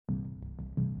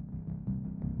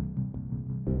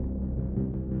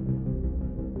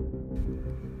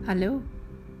Hello.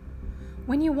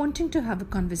 When you're wanting to have a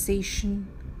conversation,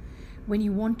 when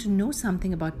you want to know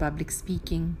something about public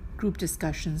speaking, group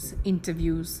discussions,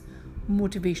 interviews,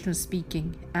 motivational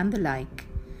speaking, and the like,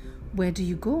 where do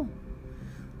you go?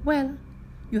 Well,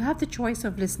 you have the choice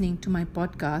of listening to my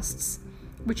podcasts,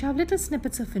 which have little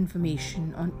snippets of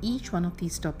information on each one of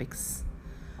these topics.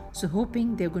 So,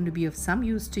 hoping they're going to be of some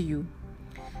use to you.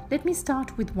 Let me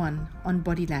start with one on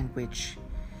body language.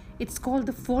 It's called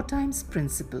the 4 times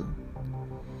principle.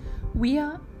 We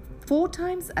are 4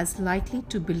 times as likely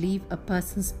to believe a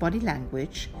person's body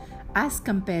language as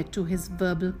compared to his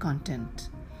verbal content.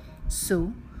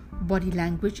 So, body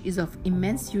language is of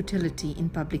immense utility in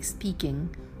public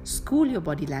speaking. School your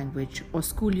body language or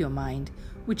school your mind,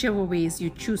 whichever ways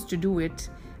you choose to do it.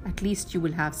 At least you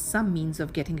will have some means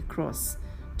of getting across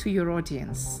to your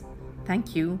audience.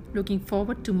 Thank you. Looking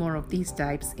forward to more of these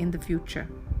types in the future.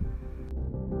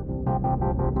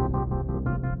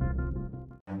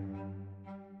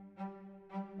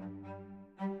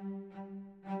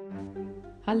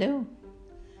 Hello.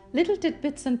 Little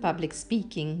tidbits on public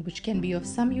speaking which can be of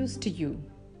some use to you.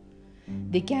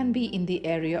 They can be in the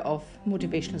area of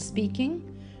motivational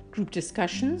speaking, group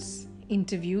discussions,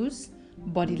 interviews,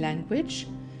 body language,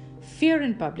 fear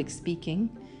in public speaking,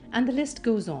 and the list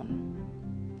goes on.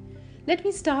 Let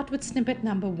me start with snippet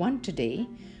number 1 today,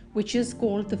 which is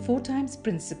called the 4 times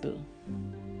principle.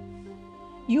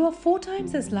 You are 4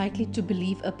 times as likely to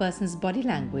believe a person's body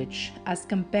language as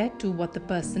compared to what the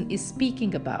person is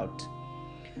speaking about.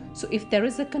 So if there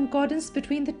is a concordance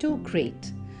between the two,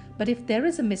 great. But if there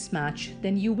is a mismatch,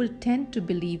 then you will tend to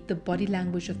believe the body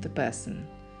language of the person.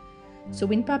 So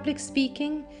in public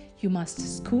speaking, you must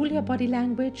school your body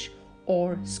language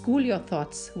or school your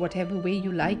thoughts, whatever way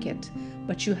you like it,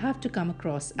 but you have to come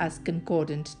across as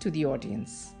concordant to the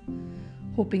audience.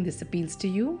 Hoping this appeals to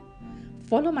you.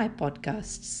 Follow my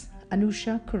podcasts,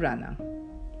 Anusha Khurana.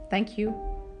 Thank you.